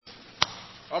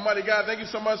Almighty God, thank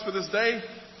you so much for this day.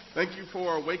 Thank you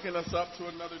for waking us up to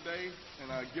another day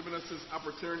and giving us this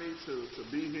opportunity to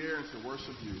be here and to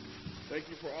worship you.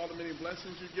 Thank you for all the many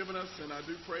blessings you've given us, and I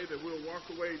do pray that we'll walk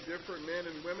away different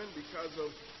men and women because of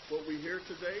what we hear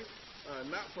today,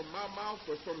 not from my mouth,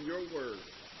 but from your word.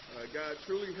 God,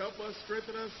 truly help us,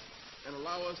 strengthen us, and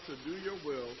allow us to do your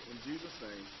will. In Jesus'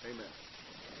 name, amen.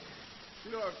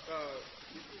 You know,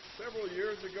 several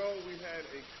years ago, we had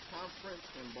a conference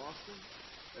in Boston,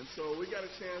 and so we got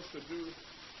a chance to do...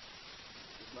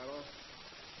 It's not on?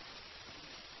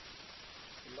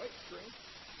 The light screen.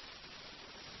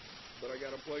 But I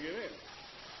got to plug it in.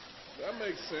 That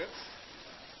makes sense.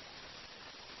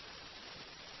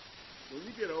 When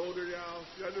you get older,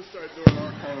 y'all just start doing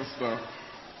all kind of stuff.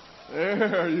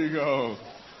 There you go.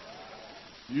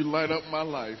 You light up my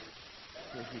life.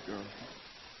 There you go.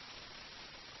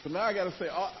 So now I got to say,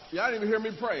 y'all didn't even hear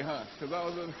me pray, huh? Because I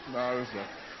was in... No, this not.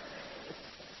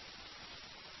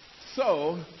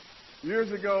 So,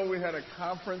 years ago, we had a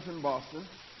conference in Boston,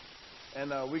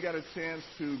 and we got a chance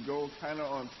to go kind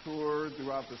of on tour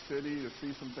throughout the city to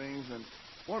see some things. And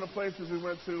one of the places we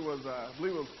went to was, I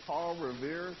believe it was Paul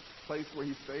Revere's place where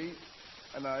he stayed.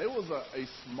 And it was a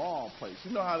small place.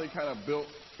 You know how they kind of built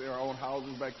their own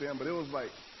houses back then, but it was like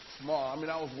small. I mean,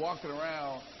 I was walking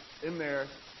around in there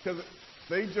because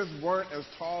they just weren't as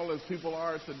tall as people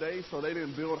are today, so they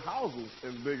didn't build houses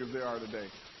as big as they are today.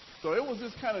 So it was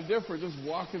just kind of different, just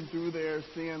walking through there,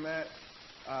 seeing that.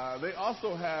 They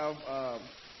also have,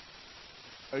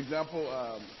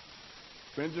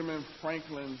 Benjamin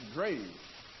Franklin's grave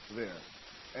there.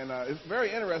 And it's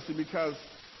very interesting because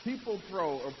people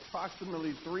throw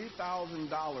approximately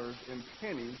 $3,000 in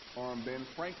pennies on Ben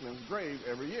Franklin's grave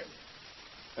every year.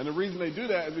 And the reason they do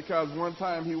that is because one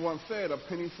time he once said, a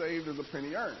penny saved is a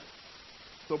penny earned.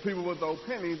 So people would throw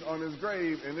pennies on his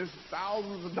grave, and there's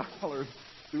thousands of dollars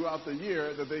throughout the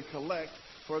year that they collect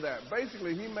for that.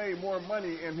 Basically, he made more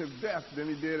money in his death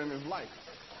than he did in his life.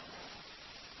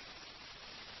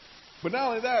 But not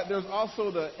only that, there's also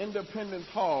the Independence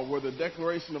Hall where the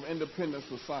Declaration of Independence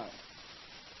was signed.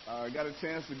 I got a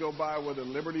chance to go by where the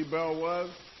Liberty Bell was.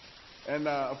 And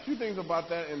a few things about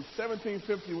that. In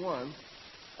 1751,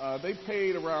 they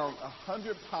paid around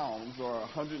 100 pounds or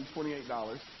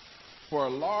 $128 for a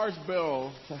large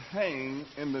bell to hang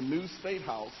in the new State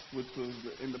House, which was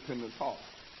the Independence Hall.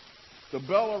 The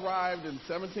bell arrived in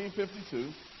 1752.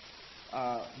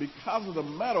 Because of the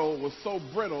metal was so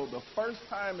brittle, the first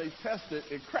time they tested,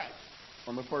 it cracked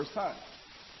on the first time.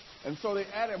 And so they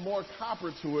added more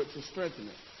copper to it to strengthen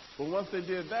it. But once they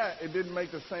did that, it didn't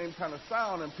make the same kind of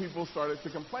sound, and people started to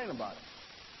complain about it.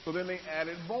 So then they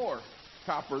added more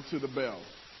copper to the bell.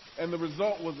 And the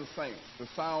result was the same. The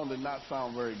sound did not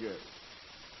sound very good.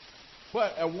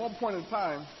 But at one point in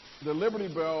time, the Liberty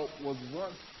Bell was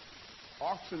once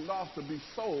auctioned off to be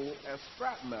sold as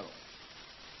scrap metal.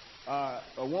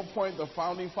 At one point, the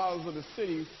founding fathers of the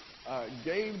city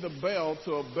gave the bell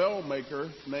to a bell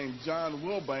maker named John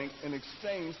Wilbank in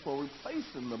exchange for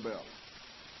replacing the bell.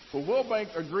 But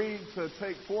Wilbank agreed to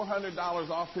take $400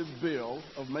 off his bill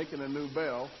of making a new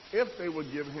bell if they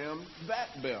would give him that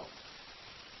bell.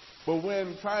 But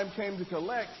when time came to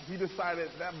collect, he decided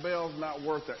that bell's not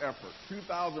worth the effort.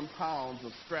 2,000 pounds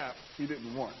of scrap he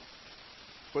didn't want.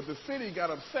 But the city got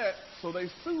upset, so they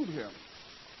sued him.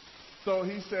 So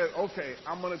he said, okay,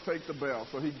 I'm going to take the bell.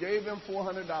 So he gave them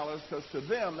 $400 because to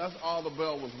them, that's all the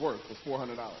bell was worth, was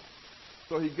 $400.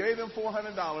 So he gave them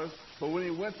 $400, but when he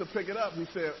went to pick it up, he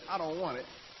said, I don't want it.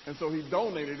 And so he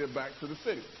donated it back to the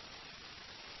city.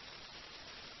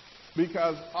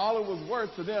 Because all it was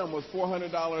worth to them was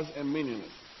 $400 and meaningless.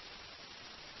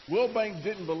 Wilbank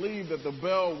didn't believe that the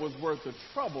bell was worth the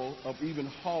trouble of even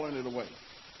hauling it away.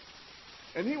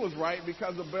 And he was right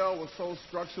because the bell was so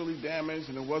structurally damaged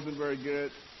and it wasn't very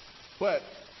good. But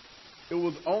it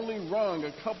was only rung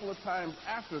a couple of times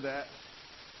after that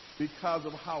because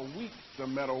of how weak the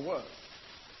metal was.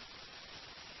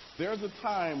 There's a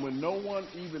time when no one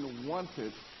even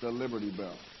wanted the Liberty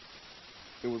Bell.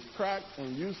 It was cracked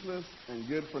and useless and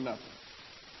good for nothing.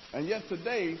 And yet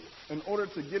today, in order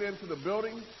to get into the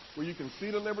building where you can see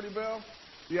the Liberty Bell,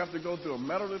 you have to go through a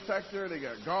metal detector. They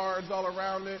got guards all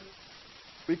around it.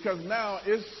 Because now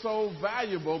it's so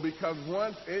valuable because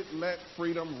once it let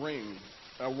freedom ring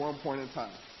at one point in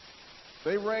time.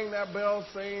 They rang that bell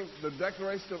saying the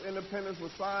Declaration of Independence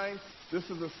was signed. This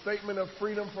is a statement of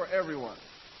freedom for everyone.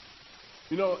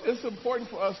 You know, it's important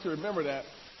for us to remember that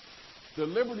the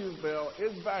Liberty Bell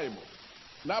is valuable,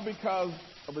 not because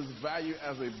of its value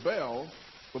as a bell,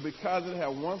 but because it had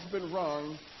once been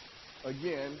rung,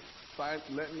 again,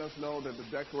 letting us know that the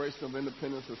Declaration of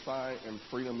Independence is signed and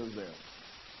freedom is there.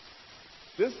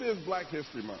 This is Black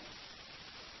History Month.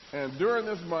 And during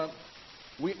this month,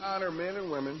 we honor men and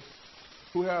women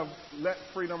who have let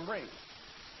freedom ring,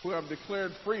 who have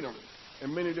declared freedom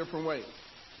in many different ways.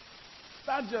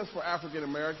 Not just for African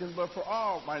Americans, but for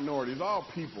all minorities, all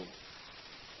people.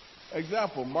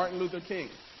 Example, Martin Luther King.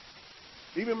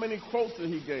 Even many quotes that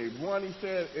he gave. One, he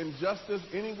said, "Injustice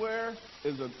anywhere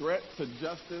is a threat to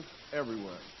justice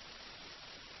everywhere."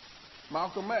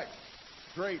 Malcolm X,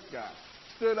 great guy,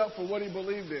 stood up for what he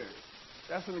believed in.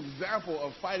 That's an example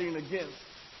of fighting against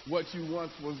what you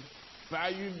once was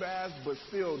valued as, but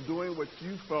still doing what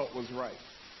you felt was right.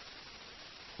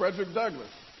 Frederick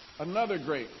Douglass, another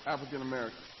great African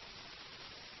American.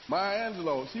 Maya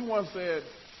Angelou, she once said,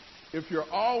 "If you're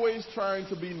always trying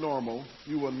to be normal,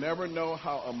 you will never know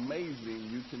how amazing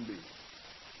you can be."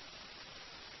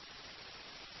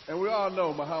 And we all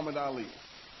know Muhammad Ali.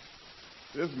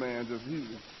 This man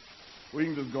we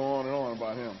can just go on and on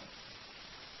about him.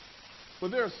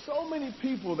 But there are so many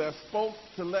people that spoke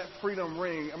to let freedom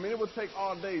ring. I mean, it would take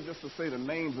all day just to say the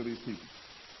names of these people.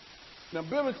 Now,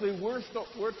 biblically, we're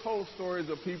told stories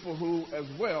of people who, as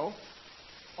well,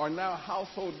 are now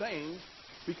household names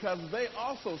because they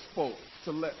also spoke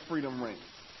to let freedom ring.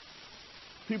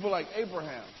 People like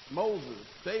Abraham, Moses,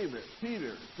 David,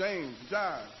 Peter, James,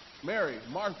 John, Mary,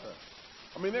 Martha.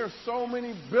 I mean, there are so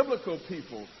many biblical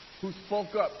people who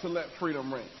spoke up to let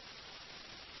freedom ring.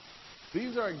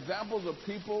 These are examples of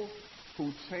people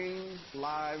who changed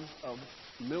lives of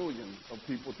millions of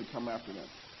people to come after them.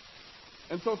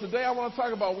 And so today I want to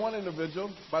talk about one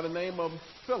individual by the name of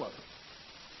Philip.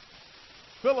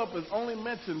 Philip is only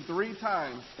mentioned 3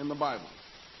 times in the Bible.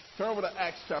 Turn over to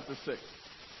Acts chapter 6.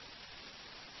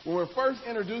 When we're first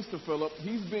introduced to Philip,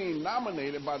 he's being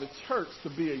nominated by the church to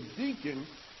be a deacon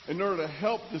in order to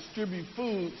help distribute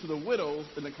food to the widows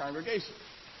in the congregation.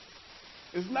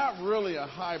 It's not really a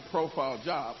high-profile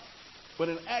job, but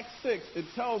in Acts 6, it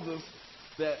tells us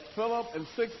that Philip and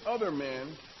 6 other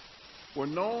men were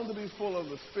known to be full of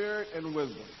the Spirit and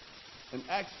wisdom. In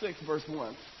Acts 6, verse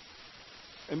 1,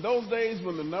 "In those days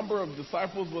when the number of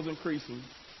disciples was increasing,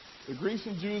 the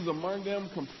Grecian Jews among them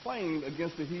complained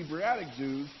against the Hebraic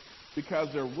Jews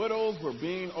because their widows were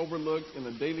being overlooked in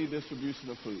the daily distribution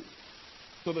of food.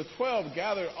 So the 12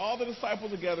 gathered all the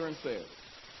disciples together and said,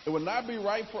 'It would not be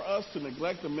right for us to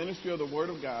neglect the ministry of the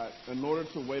Word of God in order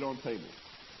to wait on tables.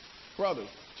 Brothers,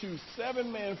 choose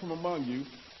 7 men from among you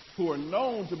who are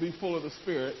known to be full of the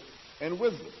Spirit and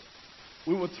wisdom.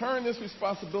 We will turn this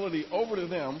responsibility over to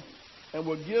them and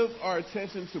will give our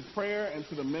attention to prayer and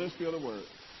to the ministry of the Word.'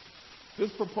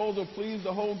 This proposal pleased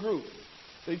the whole group.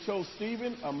 They chose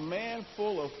Stephen, a man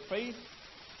full of faith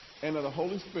and of the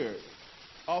Holy Spirit.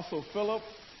 Also Philip,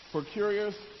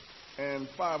 Prochorus, and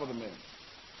 5 other men."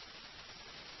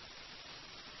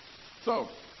 So,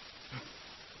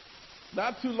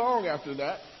 not too long after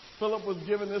that, Philip was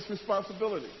given this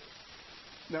responsibility.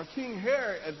 Now, King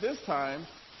Herod, at this time,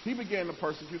 he began to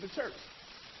persecute the church.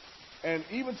 And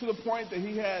even to the point that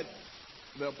he had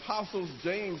the apostles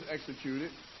James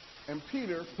executed and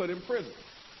Peter put in prison.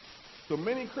 So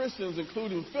many Christians,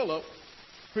 including Philip,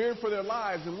 feared for their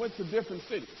lives and went to different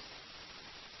cities.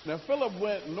 Now, Philip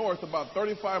went north about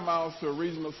 35 miles to a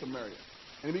region of Samaria,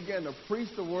 and he began to preach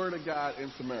the word of God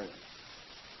in Samaria.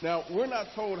 Now, we're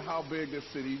not told how big this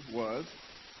city was,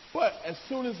 but as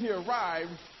soon as he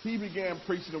arrived, he began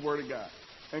preaching the word of God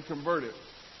and converted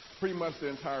pretty much the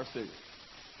entire city.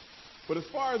 But as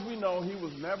far as we know, he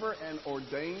was never an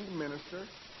ordained minister.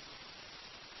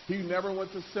 He never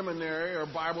went to seminary or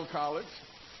Bible college.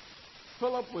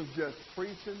 Philip was just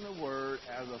preaching the word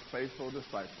as a faithful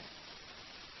disciple.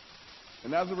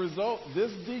 And as a result,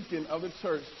 this deacon of the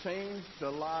church changed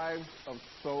the lives of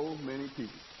so many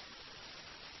people.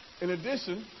 In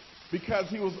addition, because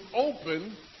he was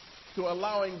open to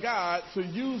allowing God to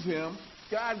use him,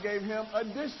 God gave him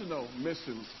additional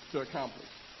missions to accomplish.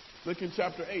 Look in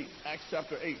chapter 8, Acts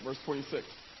chapter 8, verse 26.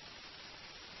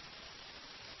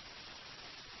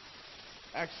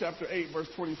 Acts chapter 8, verse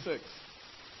 26.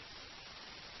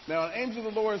 "Now an angel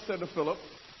of the Lord said to Philip,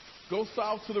 'Go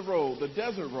south to the road, the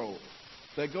desert road,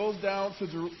 that goes down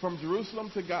from Jerusalem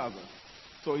to Gaza.'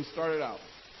 So he started out.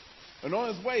 And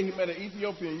on his way, he met an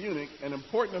Ethiopian eunuch, an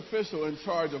important official in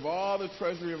charge of all the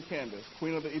treasury of Candace,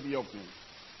 queen of the Ethiopians.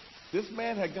 This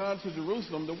man had gone to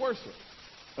Jerusalem to worship.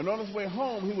 And on his way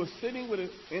home, he was sitting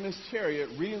in his chariot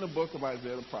reading the book of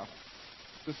Isaiah the prophet.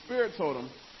 The Spirit told him,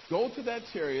 'Go to that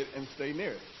chariot and stay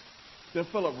near it.' Then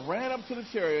Philip ran up to the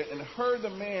chariot and heard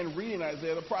the man reading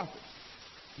Isaiah the prophet.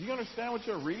 'Do you understand what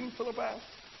you're reading?' Philip asked.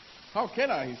 'How can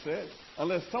I,' he said,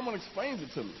 'unless someone explains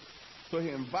it to me?' So he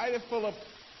invited Philip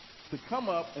to come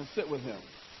up and sit with him.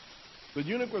 The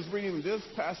eunuch was reading this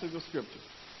passage of Scripture.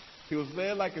 He was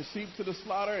led like a sheep to the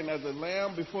slaughter, and as a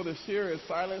lamb before the shearer is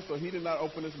silent, so he did not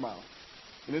open his mouth.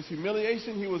 In his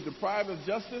humiliation, he was deprived of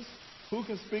justice. Who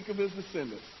can speak of his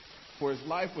descendants? For his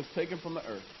life was taken from the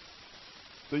earth.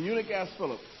 The eunuch asked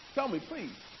Philip, "Tell me,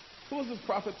 please, who is this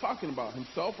prophet talking about,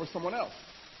 himself or someone else?"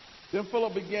 Then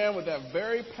Philip began with that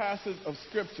very passage of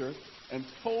Scripture and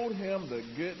told him the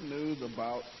good news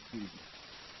about Jesus.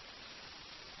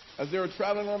 As they were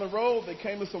traveling on the road, they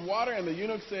came to some water, and the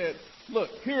eunuch said, "Look,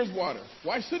 here's water.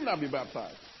 Why shouldn't I be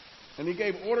baptized?" And he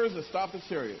gave orders to stop the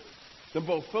chariot. Then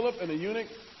both Philip and the eunuch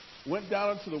went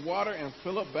down into the water, and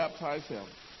Philip baptized him.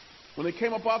 When they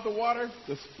came up out the water,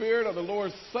 the Spirit of the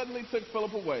Lord suddenly took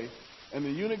Philip away, and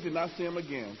the eunuch did not see him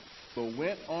again, but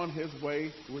went on his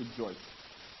way rejoicing.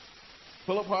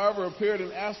 Philip, however, appeared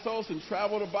in Assos and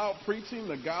traveled about preaching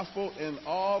the gospel in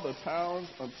all the towns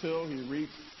until he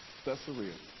reached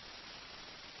Caesarea.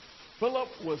 Philip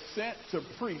was sent to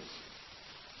preach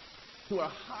to a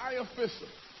high official,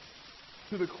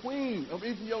 to the queen of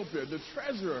Ethiopia, the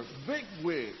treasurer,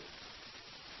 bigwig.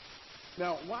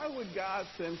 Now, why would God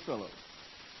send Philip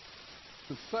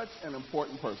to such an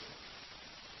important person?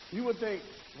 You would think,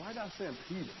 why not send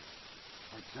Peter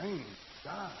or James,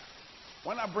 John?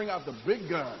 Why not bring out the big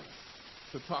guns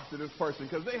to talk to this person?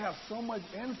 Because they have so much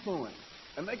influence.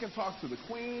 And they can talk to the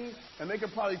queen, and they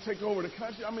can probably take over the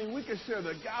country. I mean, we can share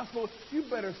the gospel. You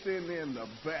better send in the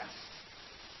best.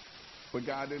 But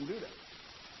God didn't do that.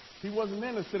 He wasn't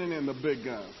into sending in the big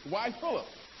guns. Why Philip?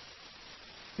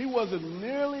 He wasn't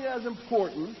nearly as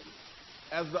important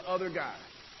as the other guy.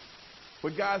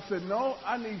 But God said, no,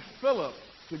 I need Philip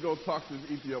to go talk to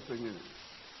this Ethiopian eunuch.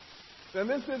 And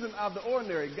this isn't out of the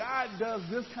ordinary. God does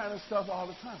this kind of stuff all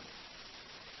the time.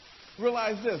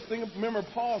 Realize this. Remember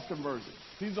Paul's conversion.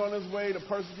 He's on his way to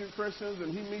persecute Christians,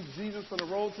 and he meets Jesus on the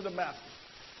road to Damascus.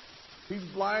 He's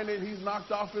blinded. He's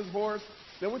knocked off his horse.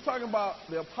 Then we're talking about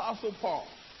the Apostle Paul.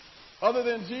 Other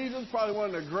than Jesus, probably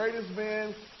one of the greatest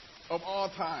men of all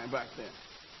time back then.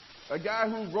 A guy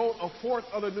who wrote a fourth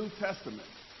of the New Testament.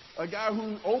 A guy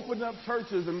who opened up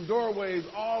churches and doorways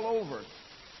all over.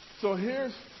 So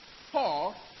here's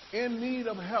Paul in need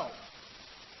of help.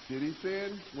 Did he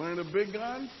send one of the big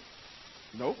guns?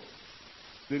 Nope.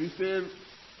 Did he send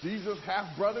Jesus'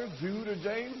 half-brother, Jude or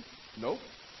James? Nope.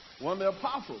 One of the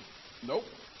apostles? Nope.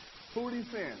 Who did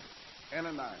he send?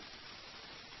 Ananias.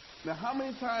 Now, how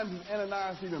many times is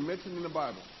Ananias even mentioned in the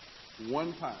Bible?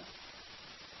 One time.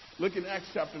 Look in Acts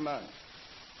chapter 9,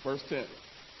 verse 10.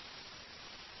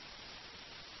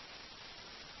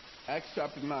 Acts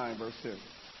chapter 9, verse 10.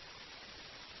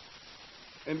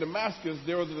 In Damascus,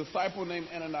 there was a disciple named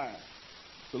Ananias.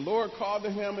 The Lord called to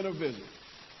him in a vision.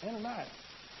 Ananias.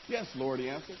 Yes, Lord, he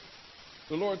answered.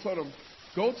 The Lord told him,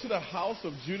 go to the house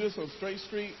of Judas on Straight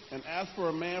Street and ask for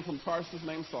a man from Tarsus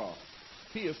named Saul.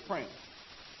 He is praying.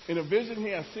 In a vision, he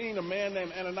has seen a man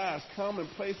named Ananias come and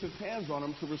place his hands on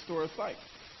him to restore his sight.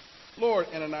 Lord,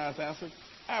 Ananias answered,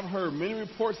 I have heard many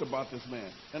reports about this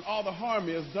man and all the harm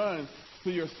he has done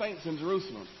to your saints in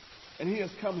Jerusalem. And he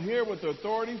has come here with the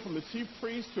authority from the chief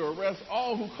priest to arrest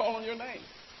all who call on your name.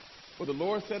 But the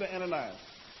Lord said to Ananias,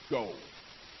 go.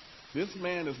 This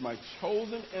man is my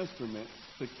chosen instrument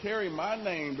to carry my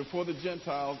name before the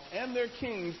Gentiles and their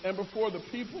kings and before the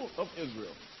people of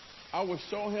Israel. I will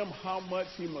show him how much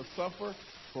he must suffer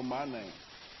for my name.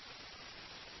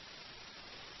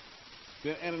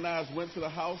 Then Ananias went to the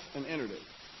house and entered it.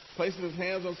 Placing his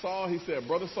hands on Saul, he said,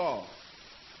 Brother Saul,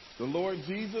 the Lord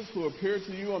Jesus, who appeared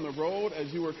to you on the road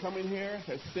as you were coming here,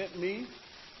 has sent me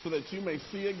so that you may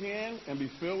see again and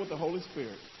be filled with the Holy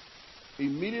Spirit.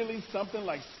 Immediately something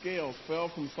like scales fell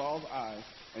from Saul's eyes,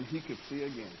 and he could see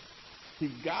again.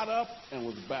 He got up and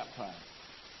was baptized.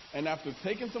 And after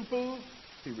taking some food,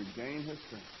 he regained his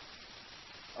strength.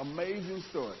 Amazing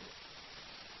story.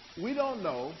 We don't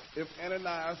know if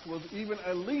Ananias was even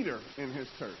a leader in his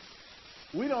church.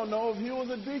 We don't know if he was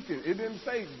a deacon. It didn't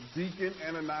say Deacon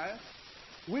Ananias.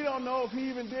 We don't know if he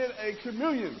even did a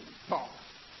communion talk.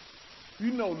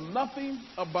 You know nothing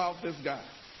about this guy.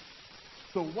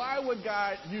 So why would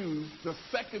God use the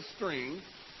second string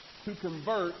to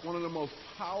convert one of the most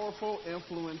powerful,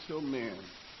 influential men?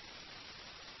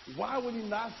 Why would he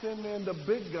not send in the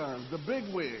big guns, the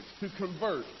big wigs, to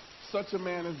convert such a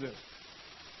man as this?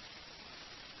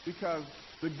 Because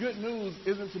the good news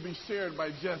isn't to be shared by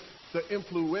just the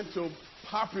influential,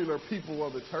 popular people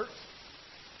of the church.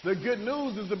 The good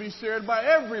news is to be shared by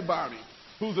everybody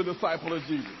who's a disciple of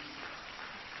Jesus.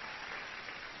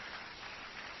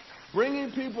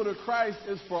 Bringing people to Christ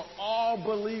is for all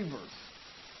believers.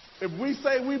 If we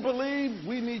say we believe,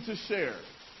 we need to share.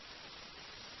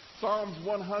 Psalms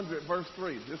 100, verse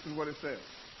 3. This is what it says.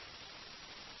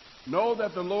 Know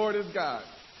that the Lord is God.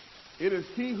 It is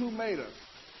he who made us.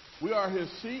 We are his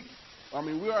sheep.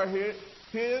 We are his.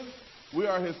 We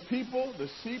are his people, the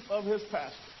sheep of his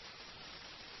pasture.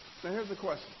 Now here's the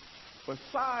question.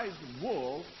 Besides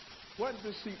wool, what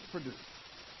do sheep produce?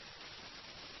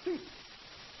 Sheep.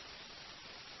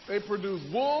 They produce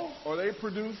wool or they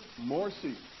produce more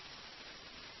sheep.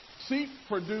 Sheep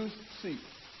produce sheep.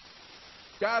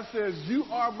 God says, you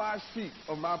are my sheep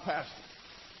of my pasture.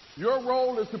 Your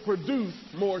role is to produce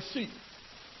more sheep.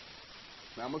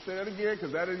 Now I'm going to say that again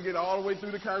because that didn't get all the way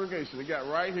through the congregation. It got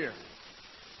right here.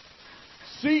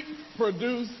 Sheep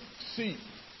produce sheep.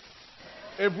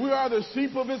 If we are the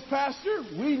sheep of his pasture,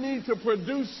 we need to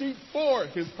produce sheep for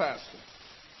his pasture.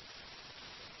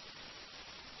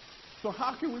 So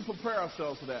how can we prepare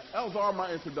ourselves for that? That was all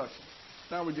my introduction.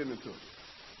 Now we're getting into it.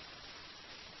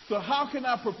 So how can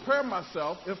I prepare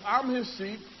myself if I'm his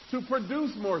sheep to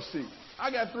produce more sheep?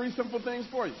 I got 3 simple things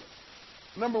for you.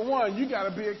 Number 1, you got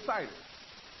to be excited.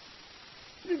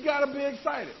 You got to be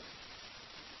excited.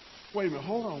 Wait a minute,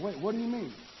 hold on, wait, what do you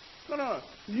mean? No.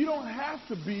 You don't have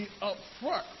to be up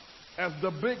front as the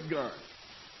big gun.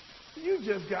 You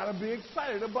just got to be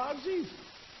excited about Jesus.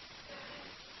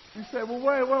 You say, well,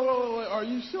 wait, are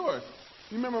you sure?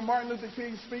 You remember Martin Luther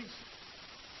King's speech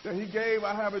that he gave,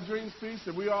 I Have a Dream speech,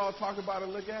 that we all talk about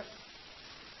and look at?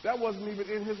 That wasn't even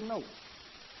in his notes.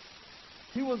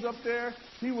 He was up there,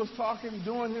 he was talking,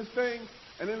 doing his thing,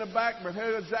 and in the back,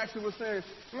 Mahalia Jackson was saying,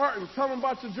 Martin, tell him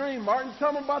about your dream, Martin.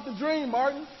 Tell him about the dream,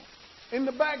 Martin, in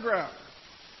the background.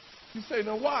 You say,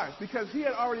 no, why? Because he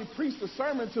had already preached a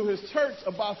sermon to his church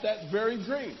about that very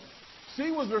dream. She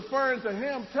was referring to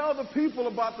him, tell the people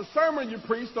about the sermon you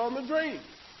preached on the dream.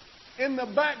 In the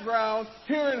background,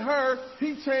 hearing her,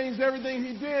 he changed everything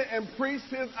he did and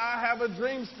preached his I Have a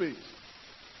Dream speech.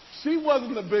 She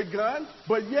wasn't the big gun,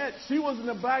 but yet she was in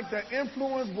the back that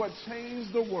influenced what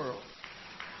changed the world.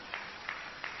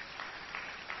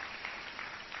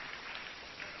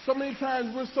 So many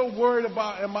times we're so worried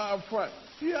about, am I up front?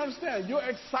 You understand, your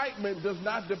excitement does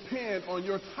not depend on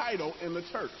your title in the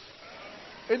church.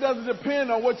 It doesn't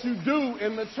depend on what you do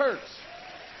in the church.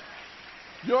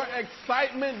 Your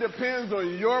excitement depends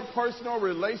on your personal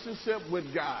relationship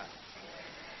with God.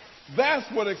 That's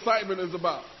what excitement is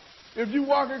about. If you're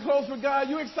walking close with God,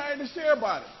 you're excited to share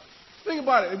about it. Think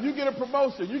about it. If you get a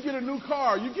promotion, you get a new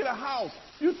car, you get a house,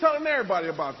 you're telling everybody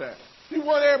about that. You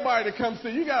want everybody to come see.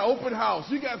 You got an open house.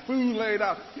 You got food laid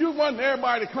out. You want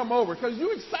everybody to come over because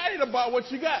you're excited about what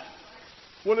you got.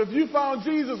 Well, if you found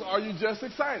Jesus, are you just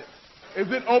excited? Is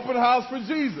it open house for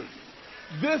Jesus?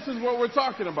 This is what we're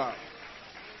talking about.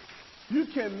 You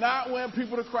cannot win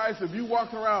people to Christ if you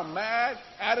walking around mad,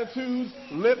 attitudes,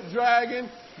 lip dragging,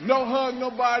 no hug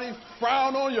nobody,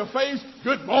 frown on your face.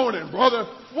 Good morning, brother.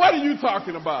 What are you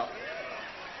talking about?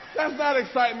 That's not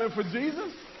excitement for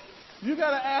Jesus. You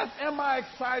got to ask, am I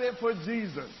excited for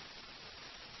Jesus?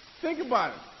 Think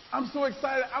about it. I'm so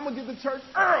excited, I'm going to get to church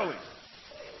early.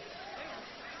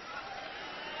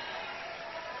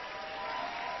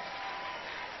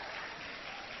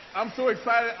 I'm so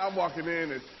excited, I'm walking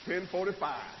in at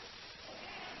 10:45.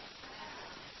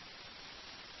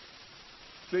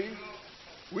 See?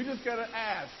 We just got to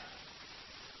ask,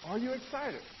 are you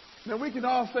excited? Now, we can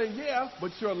all say, yeah,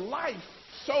 but your life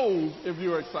shows if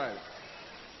you're excited.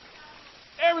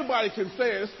 Everybody can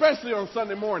say it, especially on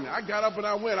Sunday morning. I got up and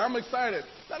I went. I'm excited.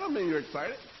 That don't mean you're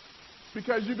excited.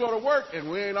 Because you go to work, and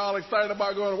we ain't all excited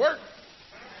about going to work.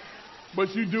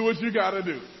 But you do what you got to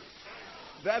do.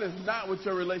 That is not what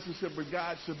your relationship with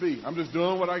God should be. I'm just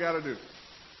doing what I got to do.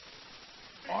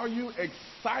 Are you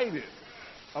excited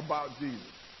about Jesus?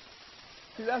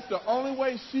 See, that's the only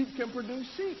way sheep can produce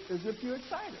sheep is if you're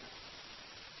excited.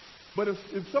 But if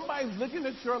somebody's looking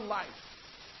at your life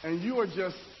and you are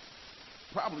just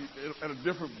probably at a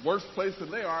different, worse place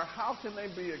than they are, how can they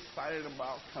be excited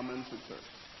about coming to church?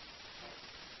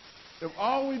 If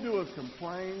all we do is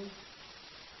complain,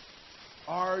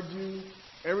 argue,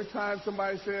 every time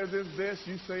somebody says it's this,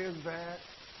 you say it's that.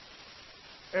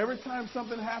 Every time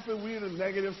something happens, we're the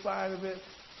negative side of it.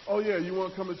 Oh, yeah, you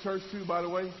want to come to church too, by the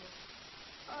way?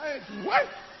 What?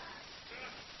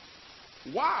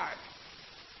 Why?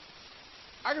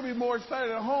 I could be more excited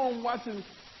at home watching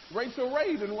Rachel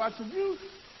Ray than watching you.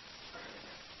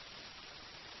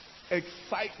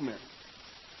 Excitement.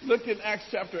 Look in Acts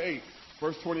chapter 8,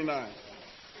 verse 29.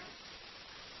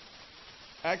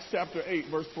 Acts chapter 8,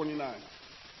 verse 29. It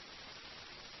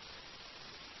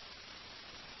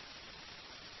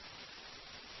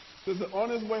says that on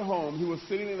his way home, he was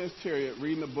sitting in his chariot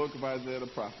reading the book of Isaiah the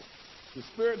prophet. The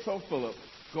Spirit told Philip,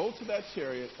 go to that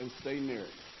chariot and stay near it.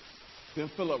 Then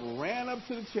Philip ran up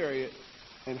to the chariot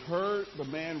and heard the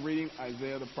man reading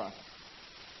Isaiah the prophet.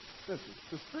 Listen,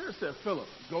 the Spirit said, Philip,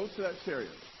 go to that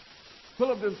chariot.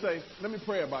 Philip didn't say, let me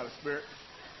pray about it, Spirit.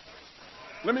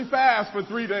 Let me fast for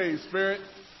 3 days, Spirit.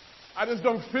 I just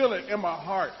don't feel it in my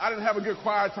heart. I didn't have a good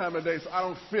quiet time today, so I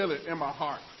don't feel it in my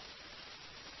heart.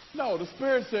 No, the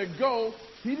Spirit said, go.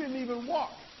 He didn't even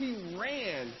walk. He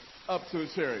ran up to the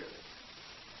chariot.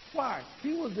 Why?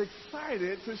 He was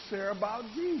excited to share about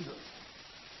Jesus.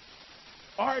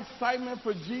 Our excitement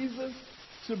for Jesus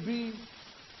should be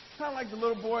kind of like the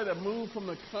little boy that moved from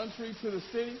the country to the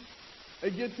city.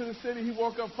 They get to the city. He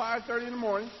woke up 5:30 in the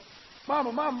morning.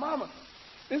 Mama,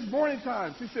 it's morning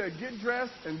time. She said, get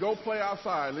dressed and go play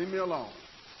outside. Leave me alone.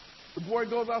 The boy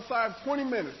goes outside 20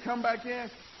 minutes, come back in.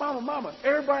 Mama,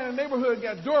 everybody in the neighborhood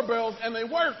got doorbells and they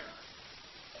work.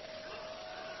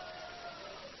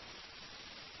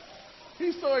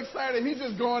 He's so excited, he's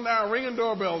just going down, ringing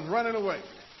doorbells, running away.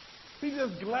 He's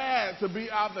just glad to be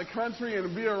out the country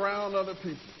and be around other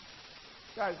people.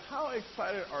 Guys, how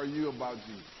excited are you about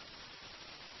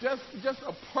Jesus? Just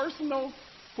a personal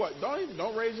question.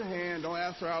 Don't raise your hand, don't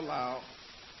answer out loud.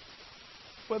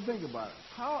 But think about it.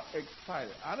 How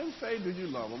excited? I didn't say do you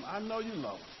love him. I know you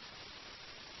love him.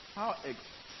 How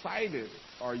excited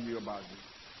are you about Jesus?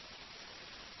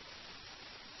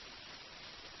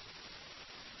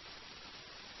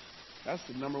 That's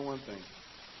the number one thing.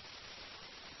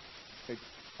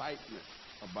 Excitement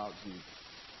about Jesus.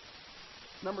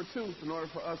 Number two, in order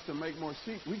for us to make more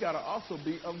sheep, we got to also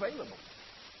be available.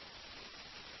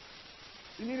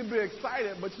 You need to be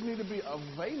excited, but you need to be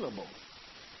available.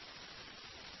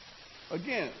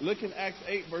 Again, look in Acts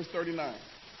 8, verse 39.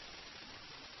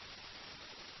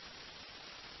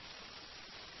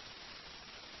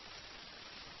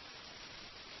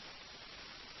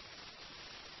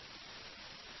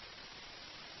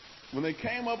 When they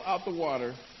came up out the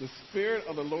water, the Spirit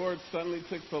of the Lord suddenly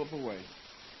took Philip away,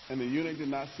 and the eunuch did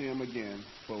not see him again,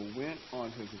 but went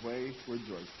on his way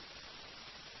rejoicing.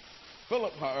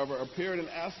 Philip, however, appeared in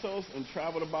Assos and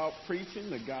traveled about preaching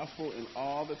the gospel in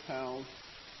all the towns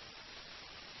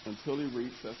until he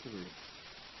reached Caesarea.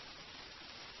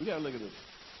 We got to look at this.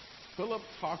 Philip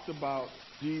talked about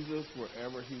Jesus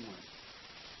wherever he went.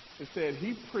 It said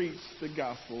he preached the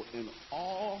gospel in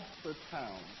all the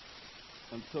towns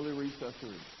until he reached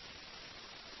Caesarea.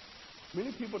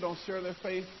 Many people don't share their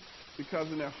faith because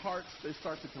in their hearts they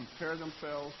start to compare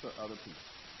themselves to other people.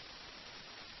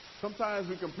 Sometimes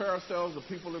we compare ourselves to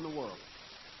people in the world.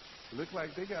 They look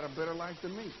like they got a better life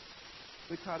than me.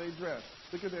 Look how they dress.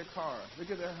 Look at their car.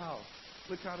 Look at their house.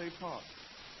 Look how they talk.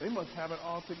 They must have it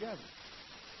all together.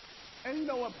 And you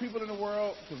know what? People in the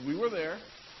world, because we were there,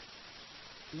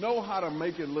 know how to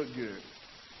make it look good.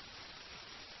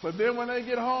 But then when they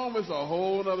get home, it's a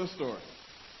whole other story.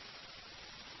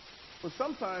 But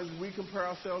sometimes we compare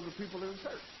ourselves to people in the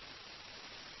church.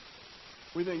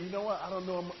 We think, you know what? I don't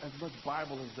know as much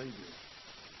Bible as they do.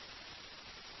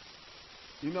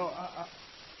 You know,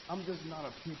 I'm just not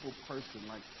a people person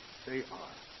like they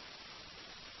are.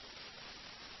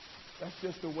 That's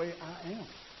just the way I am.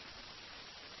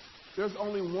 There's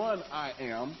only one I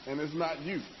am, and it's not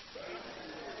you.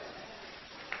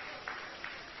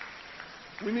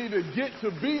 We need to get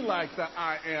to be like the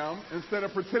I am instead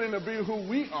of pretending to be who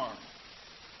we are.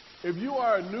 If you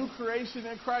are a new creation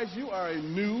in Christ, you are a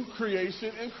new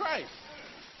creation in Christ.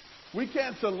 We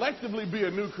can't selectively be a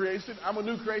new creation. I'm a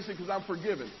new creation because I'm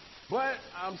forgiven. But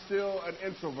I'm still an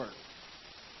introvert.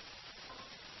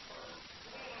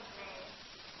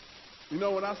 You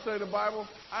know, when I studied the Bible,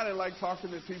 I didn't like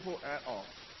talking to people at all.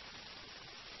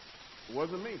 It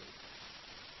wasn't me.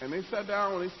 And they sat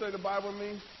down when they studied the Bible with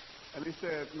me, and they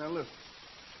said, now listen,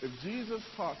 if Jesus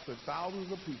talked to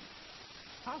thousands of people,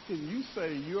 how can you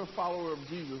say you're a follower of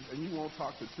Jesus and you won't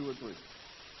talk to 2 or 3?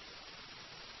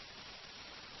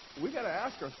 We got to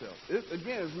ask ourselves.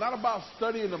 Again, it's not about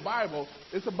studying the Bible.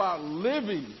 It's about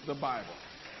living the Bible.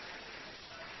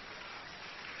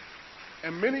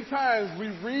 And many times we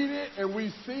read it and we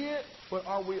see it, but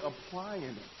are we applying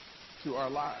it to our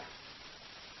lives?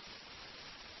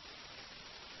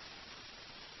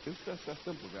 It's just that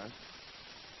simple, guys.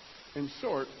 In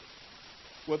short,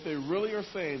 what they really are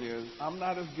saying is, I'm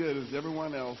not as good as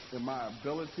everyone else in my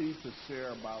ability to share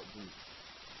about Jesus.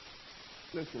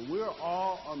 Listen, we're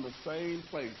all on the same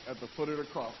place at the foot of the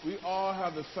cross. We all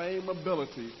have the same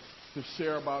ability to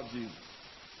share about Jesus.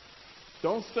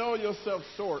 Don't sell yourself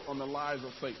short on the lies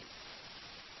of Satan.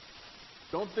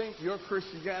 Don't think your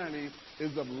Christianity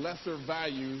is of lesser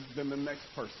value than the next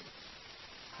person.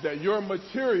 That your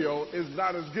material is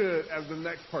not as good as the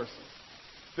next person.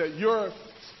 that your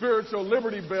spiritual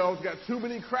Liberty Bell's got too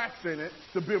many cracks in it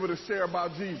to be able to share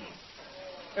about Jesus.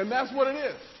 And that's what it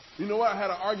is. You know what? I had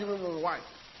an argument with my wife,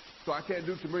 so I can't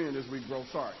do communion this week, bro.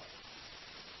 Sorry.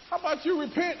 How about you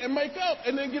repent and make up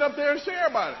and then get up there and share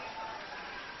about it?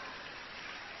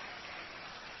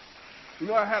 You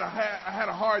know, I had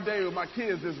a hard day with my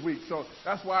kids this week, so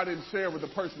that's why I didn't share with the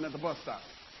person at the bus stop.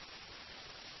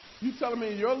 You telling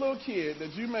me your little kid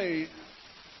that you made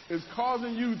is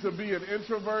causing you to be an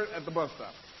introvert at the bus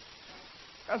stop?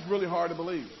 That's really hard to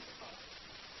believe.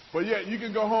 But yet you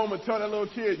can go home and tell that little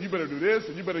kid, you better do this,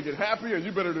 and you better get happy, and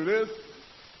you better do this.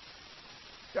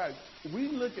 Guys, we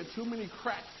look at too many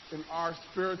cracks in our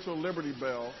spiritual Liberty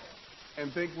Bell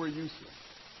and think we're useless.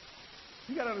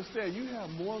 You got to understand, you have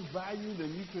more value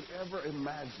than you could ever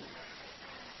imagine.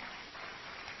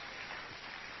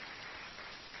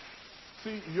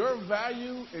 See, your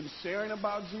value in sharing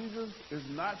about Jesus is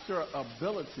not your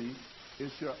ability,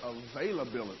 it's your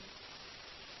availability.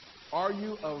 Are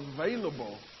you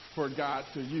available for God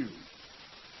to use?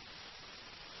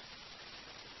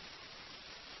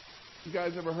 You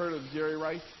guys ever heard of Jerry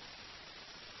Rice?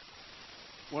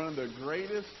 One of the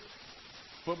greatest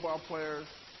football players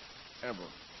ever.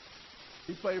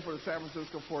 He played for the San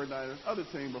Francisco 49ers, other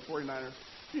team, but 49ers.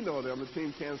 You know them, the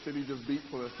team Kansas City just beat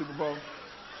for the Super Bowl.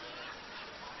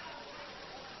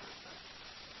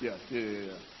 Yeah.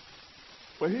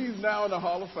 But he's now in the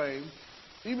Hall of Fame.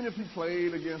 Even if he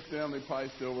played against them, they probably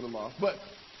still would have lost. But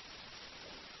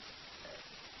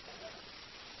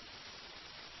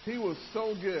he was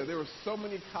so good. There were so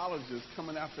many colleges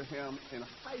coming after him in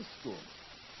high school.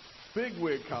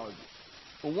 Bigwig colleges.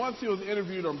 But once he was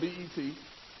interviewed on BET,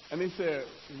 and they said,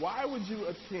 why would you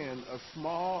attend a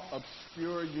small,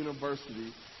 obscure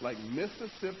university like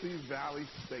Mississippi Valley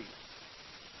State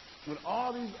when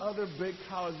all these other big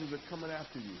colleges are coming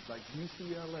after you, like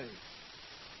UCLA?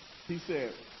 He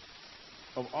said,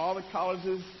 of all the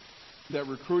colleges that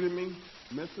recruited me,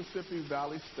 Mississippi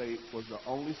Valley State was the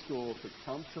only school to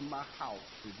come to my house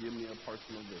to give me a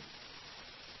personal visit.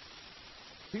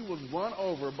 He was won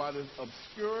over by this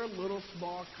obscure little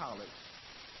small college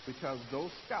because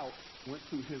those scouts went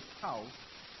to his house,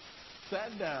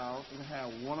 sat down, and had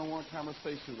one-on-one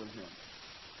conversation with him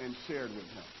and shared with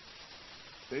him.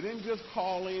 They didn't just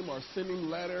call him or send him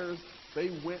letters.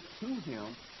 They went to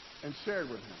him and shared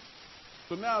with him.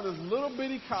 So now this little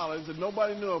bitty college that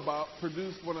nobody knew about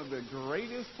produced one of the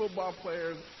greatest football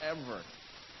players ever.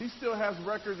 He still has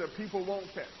records that people won't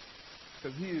catch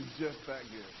because he is just that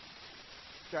good.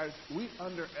 Guys, we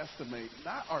underestimate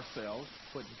not ourselves,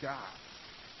 but God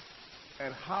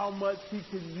and how much he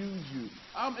can use you.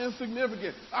 I'm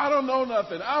insignificant. I don't know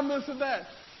nothing. I'm this and that.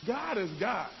 God is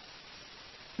God.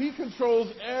 He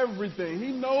controls everything.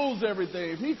 He knows everything.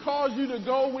 If he calls you to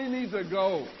go, we need to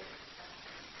go.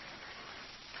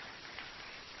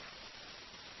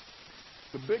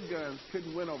 The big guns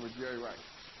couldn't win over Jerry Rice.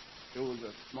 It was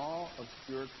a small,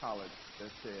 obscure college that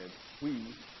said,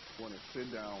 we want to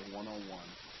sit down one-on-one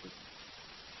with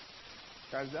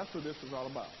you. Guys, that's what this is all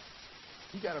about.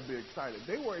 You got to be excited.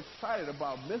 They were excited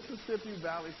about Mississippi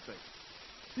Valley State.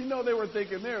 You know, they were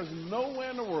thinking, there's no way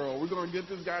in the world we're going to get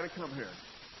this guy to come here,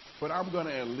 but I'm going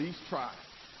to at least try.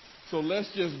 So let's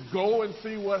just go and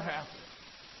see what happens.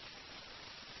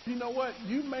 You know what?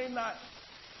 You may not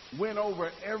win over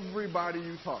everybody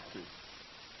you talk to.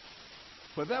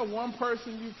 But that one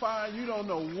person you find, you don't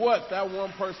know what that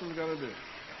one person is going to do.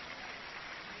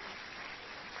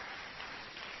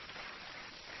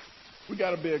 We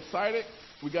got to be excited.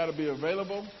 We got to be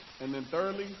available. And then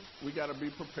thirdly, we got to be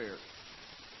prepared.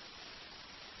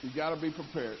 You got to be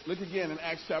prepared. Look again in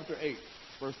Acts chapter 8,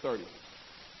 verse 30.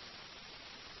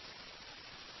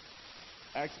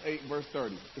 Acts 8, verse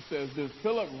 30. It says, then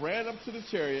Philip ran up to the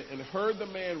chariot and heard the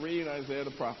man reading Isaiah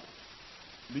the prophet.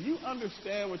 Do you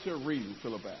understand what you're reading?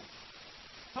 Philip asked.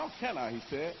 How can I, he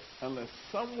said, unless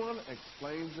someone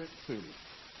explains it to me?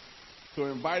 So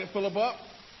he invited Philip up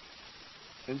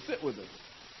and sit with him.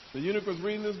 The eunuch was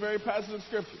reading this very passage of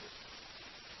Scripture.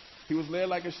 He was led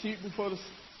like a sheep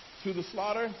to the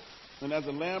slaughter, and as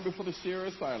a lamb before the shearer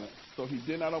is silent. So he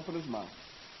did not open his mouth.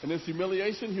 In his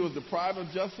humiliation, he was deprived of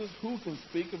justice. Who can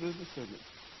speak of his descendants?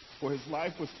 For his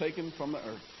life was taken from the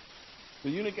earth.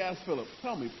 The eunuch asked Philip,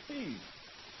 tell me, please,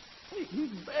 he's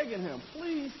begging him,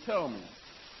 please tell me,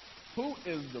 who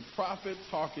is the prophet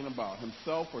talking about,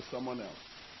 himself or someone else?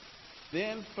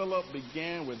 Then Philip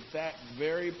began with that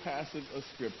very passage of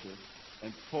Scripture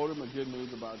and told him the good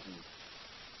news about Jesus.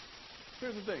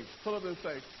 Here's the thing. Philip didn't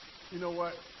say, you know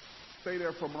what? Stay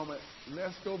there for a moment.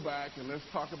 Let's go back and let's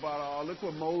talk about look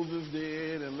what Moses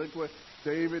did and look what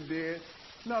David did.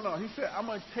 No. He said, I'm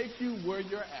going to take you where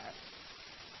you're at.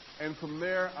 And from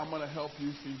there, I'm going to help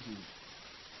you see Jesus.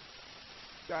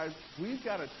 Guys, we've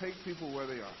got to take people where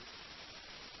they are.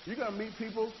 You're going to meet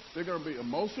people, they're going to be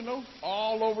emotional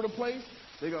all over the place.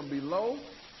 They're going to be low.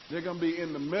 They're going to be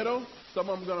in the middle. Some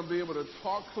of them are going to be able to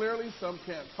talk clearly. Some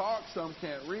can't talk. Some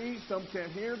can't read. Some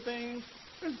can't hear things.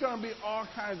 There's going to be all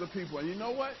kinds of people. And you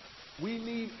know what? We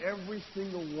need every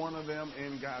single one of them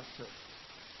in God's church.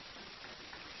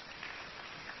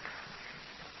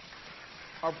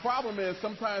 Our problem is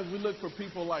sometimes we look for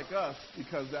people like us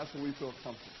because that's where we feel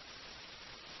comfortable.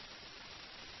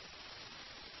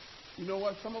 You know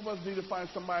what? Some of us need to find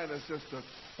somebody that's just the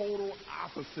total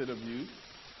opposite of you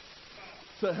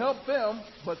to help them,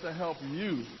 but to help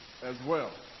you as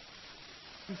well.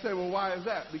 You say, well, why is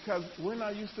that? Because we're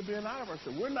not used to being out of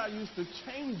ourselves. We're not used to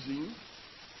changing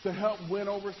to help win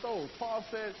over souls. Paul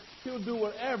said he'll do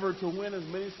whatever to win as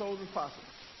many souls as possible.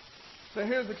 So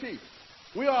here's the key.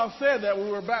 We all said that when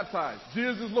we were baptized.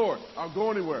 Jesus is Lord. I'll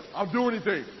go anywhere. I'll do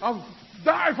anything. I'll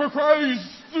die for Christ.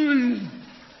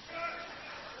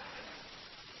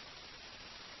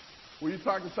 When you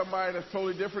talk to somebody that's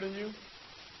totally different than you,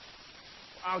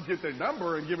 I'll get their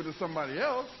number and give it to somebody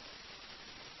else.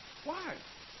 Why?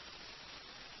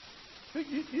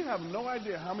 You have no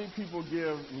idea how many people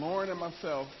give Lauren and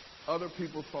myself other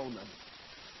people's phone numbers.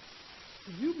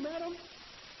 You met them?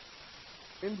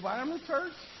 Invite them to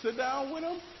church, sit down with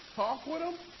them, talk with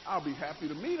them. I'll be happy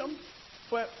to meet them.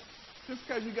 But just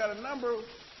because you got a number,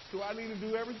 do I need to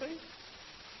do everything?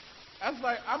 That's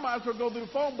like, I might as well go through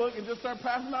the phone book and just start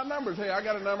passing out numbers. Hey, I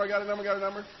got a number, I got a number, I got a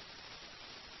number.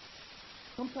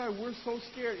 Sometimes we're so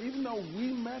scared, even though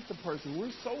we met the person, we're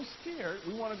so scared,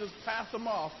 we want to just pass them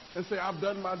off and say, I've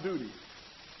done my duty.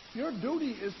 Your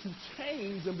duty is to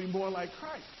change and be more like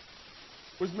Christ.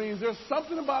 Which means there's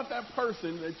something about that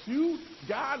person that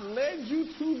God led you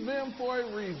to them for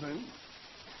a reason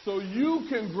so you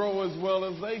can grow as well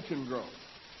as they can grow.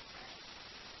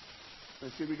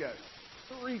 Let's see, we got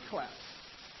 3 claps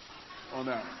on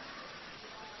that one.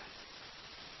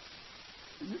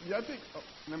 I think,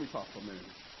 let me talk for a minute.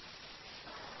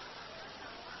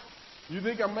 You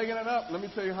think I'm making it up? Let me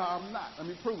tell you how I'm not. Let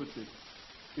me prove it to you.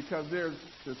 Because there's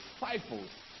disciples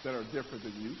that are different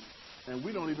than you, and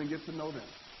we don't even get to know them.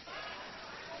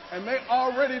 And they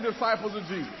already disciples of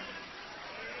Jesus.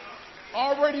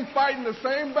 Already fighting the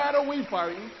same battle we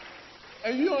fighting,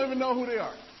 and you don't even know who they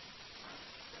are.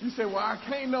 You say, well, I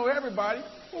can't know everybody.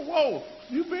 Well, whoa,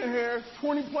 you've been here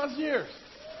 20 plus years.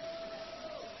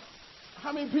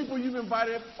 How many people you've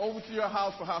invited over to your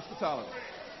house for hospitality?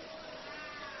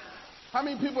 How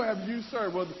many people have you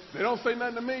served? Well, they don't say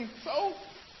nothing to me, so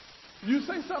you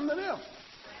say something to them.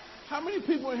 How many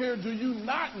people in here do you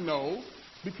not know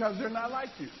because they're not like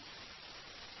you?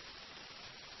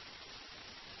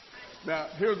 Now,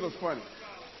 here's what's funny.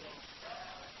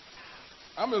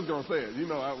 I'm just going to say it. You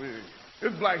know,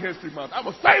 it's Black History Month. I'm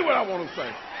going to say what I want to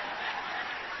say.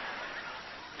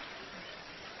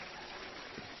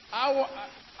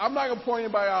 I'm not going to point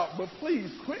anybody out, but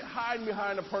please quit hiding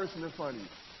behind the person in front of you.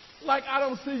 Like I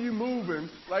don't see you moving,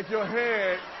 like your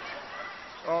head.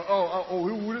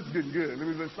 This is getting good. Let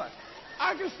me just say.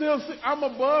 I can still see. I'm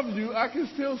above you. I can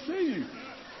still see you.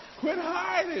 Quit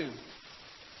hiding.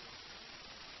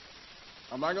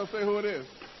 I'm not going to say who it is.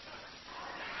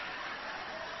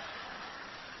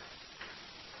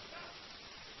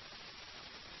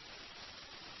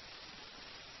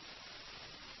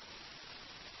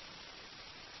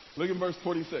 Look at verse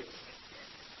 26.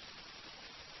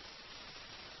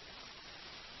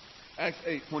 Acts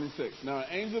 8:26. Now an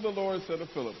angel of the Lord said to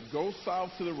Philip, go south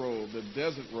to the road, the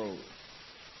desert road,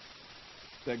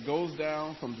 that goes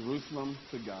down from Jerusalem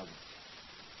to Gaza.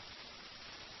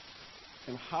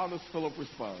 And how does Philip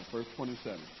respond? Verse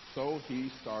 27. So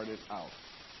he started out.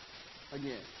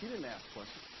 Again, he didn't ask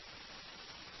questions.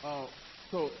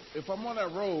 So if I'm on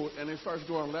that road and it starts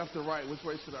going left or right, which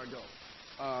way should I go?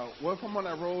 What if I'm on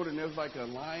that road and there's like a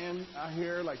lion out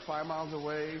here like 5 miles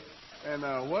away? And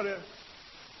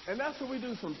and that's what we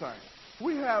do sometimes.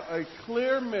 We have a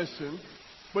clear mission,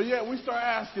 but yet we start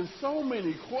asking so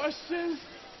many questions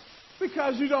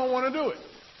because you don't want to do it.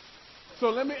 So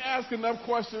let me ask enough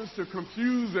questions to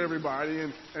confuse everybody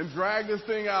and drag this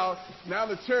thing out. Now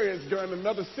the chariot's going to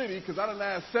another city because I done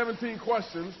asked 17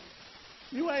 questions.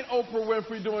 You ain't Oprah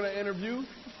Winfrey doing an interview.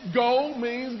 Go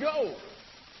means go.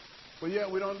 But yet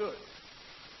we don't do it.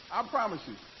 I promise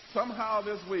you, somehow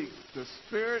this week, the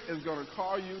Spirit is going to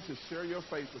call you to share your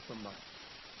faith with somebody.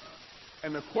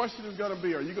 And the question is going to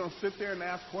be, are you going to sit there and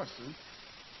ask questions,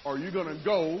 or are you going to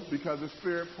go because the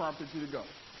Spirit prompted you to go?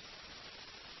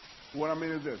 What I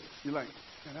mean is this. You're like,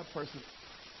 man, that person,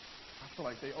 I feel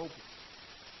like they open.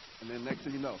 And then next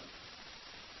thing you know,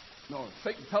 no,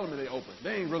 Satan telling me they open.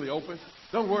 They ain't really open.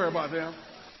 Don't worry about them.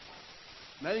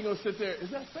 Now you're going to sit there, is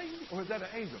that Satan or is that an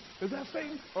angel? Is that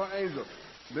Satan or an angel?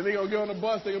 Then they're going to get on the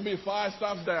bus, they're going to be 5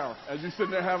 stops down as you're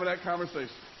sitting there having that conversation.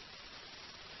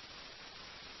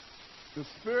 The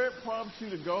Spirit prompts you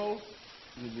to go,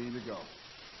 you need to go.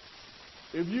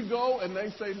 If you go and they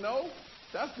say no,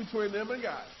 that's between them and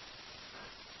God.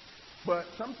 But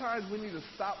sometimes we need to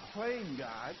stop playing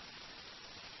God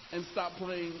and stop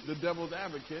playing the devil's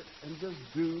advocate and just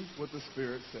do what the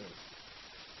Spirit says.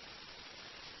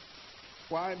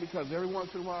 Why? Because every once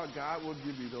in a while, God will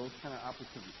give you those kind of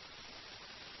opportunities.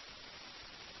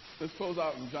 Let's close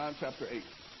out in John chapter 8.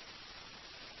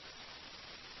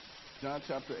 John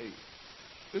chapter 8.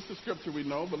 This is scripture we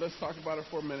know, but let's talk about it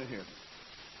for a minute here.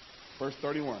 Verse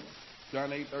 31. John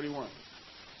 8:31.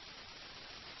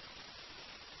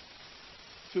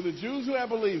 To the Jews who have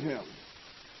believed him.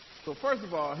 So first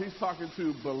of all, he's talking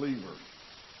to believers.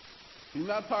 He's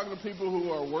not talking to people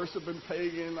who are worshiping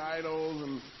pagan idols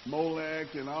and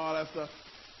Molech and all that stuff.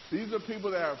 These are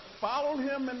people that have followed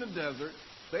him in the desert.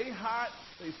 They hot,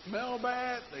 they smell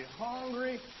bad, they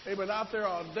hungry. They've been out there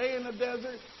all day in the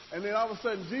desert. And then all of a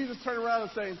sudden, Jesus turned around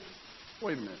and said,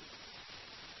 wait a minute.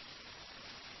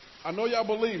 I know y'all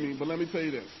believe me, but let me tell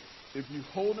you this. If you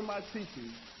hold to my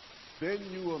teaching, then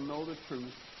you will know the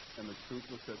truth, and the truth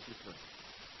will set you free.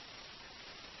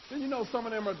 Then you know some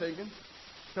of them are thinking,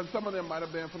 because some of them might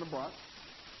have been from the Bronx.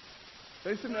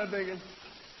 They sitting there thinking,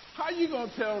 how you going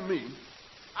to tell me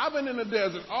I've been in the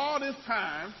desert all this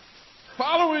time,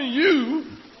 following you,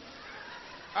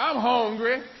 I'm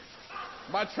hungry,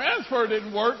 my transfer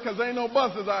didn't work because there ain't no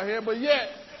buses out here, but yet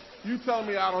you telling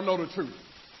me I don't know the truth.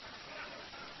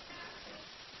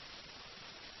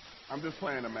 I'm just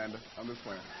playing, Amanda. I'm just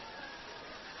playing.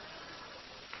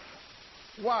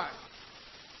 Why?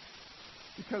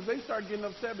 Because they start getting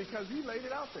upset because he laid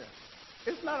it out there.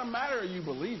 It's not a matter of you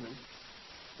believing.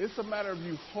 It's a matter of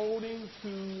you holding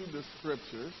to the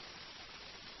scriptures.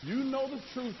 You know the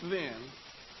truth then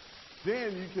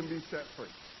you can be set free.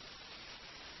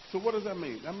 So what does that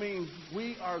mean? That means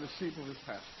we are the sheep of his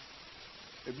pasture.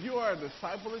 If you are a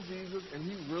disciple of Jesus and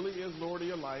he really is Lord of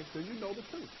your life, then you know the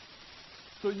truth.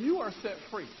 So you are set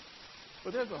free.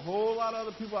 But there's a whole lot of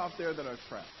other people out there that are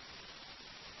trapped.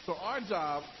 So our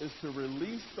job is to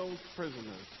release those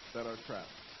prisoners that are trapped.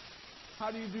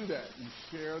 How do you do that? You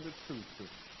share the truth with them.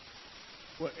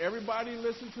 Will everybody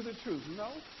listen to the truth? No,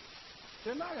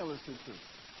 they're not going to listen to the truth.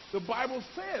 The Bible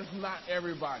says not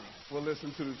everybody will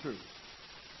listen to the truth.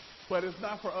 But it's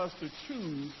not for us to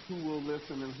choose who will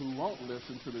listen and who won't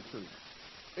listen to the truth.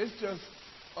 It's just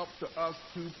up to us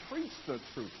to preach the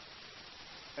truth.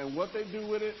 And what they do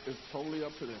with it is totally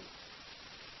up to them.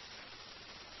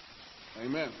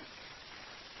 Amen.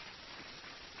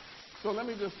 So let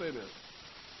me just say this.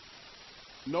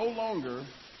 No longer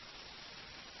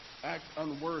act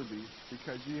unworthy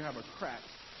because you have a crack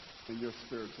in your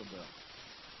spiritual belt.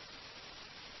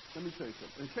 Let me tell you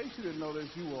something. In case you didn't know this,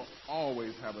 you will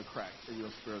always have a crack in your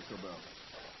spiritual belt.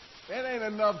 There ain't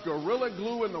enough Gorilla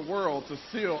Glue in the world to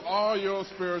seal all your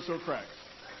spiritual cracks.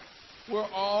 We're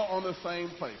all on the same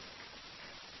place.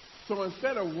 So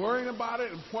instead of worrying about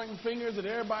it and pointing fingers at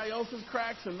everybody else's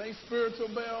cracks and their spiritual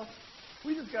bell,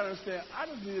 we just got to understand, I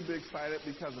just need to be excited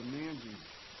because of me and Jesus.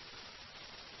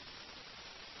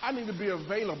 I need to be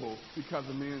available because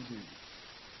of me and Jesus.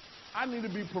 I need to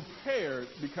be prepared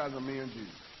because of me and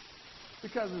Jesus.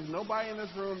 Because there's nobody in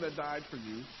this room that died for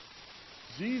you.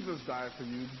 Jesus died for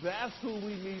you. That's who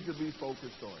we need to be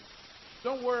focused on.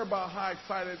 Don't worry about how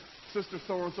excited Sister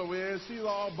so-and-so is. She's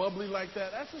all bubbly like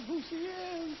that. That's just who she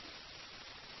is.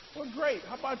 Well, great.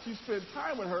 How about you spend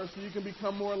time with her so you can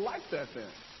become more like that then?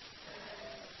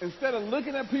 Instead of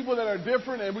looking at people that are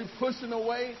different and we pushing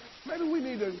away, maybe we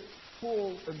need to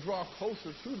pull and draw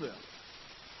closer to them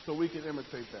so we can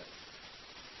imitate that.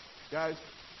 Guys,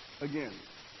 again,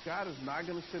 God is not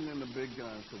going to send in the big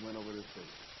guns to win over this city.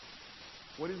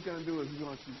 What he's going to do is he's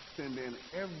going to send in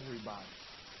everybody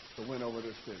to win over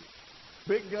this city.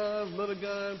 Big guns, little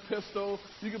gun, pistol.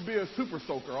 You could be a super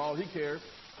soaker, all he cares.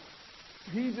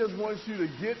 He just wants you to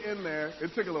get in there.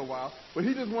 It took a little while, but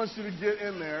he just wants you to get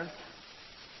in there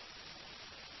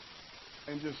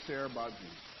and just share about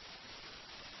Jesus.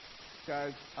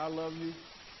 Guys, I love you.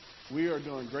 We are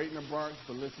doing great in the Bronx,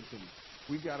 but listen to me.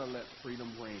 We got to let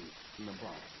freedom ring in the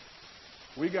Bronx.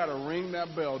 We got to ring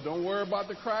that bell. Don't worry about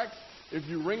the cracks. If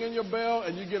you ring in your bell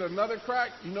and you get another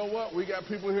crack, you know what? We got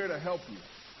people here to help you.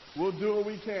 We'll do what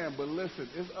we can, but listen,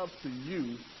 it's up to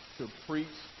you to preach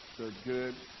the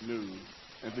good news.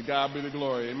 And to God be the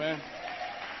glory. Amen.